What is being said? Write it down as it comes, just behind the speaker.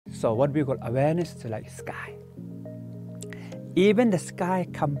So what we call awareness is like sky. Even the sky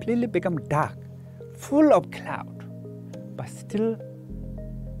completely become dark, full of cloud, but still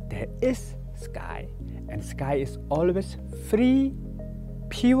there is sky, and sky is always free,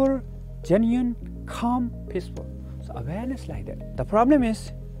 pure, genuine, calm, peaceful. So awareness like that. The problem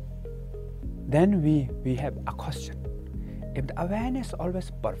is, then we have a question. If the awareness is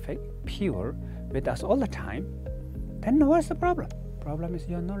always perfect, pure, with us all the time, then what's the problem? Problem is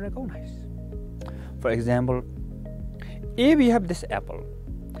you are not recognized. For example, if you have this apple,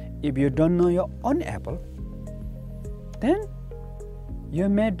 if you don't know your own apple, then you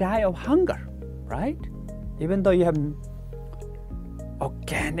may die of hunger, right? Even though you have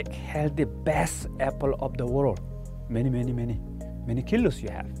organic, healthy, best apple of the world, many kilos you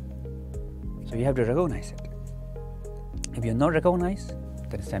have. So you have to recognize it. If you're not recognized,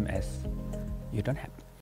 then same as you don't have.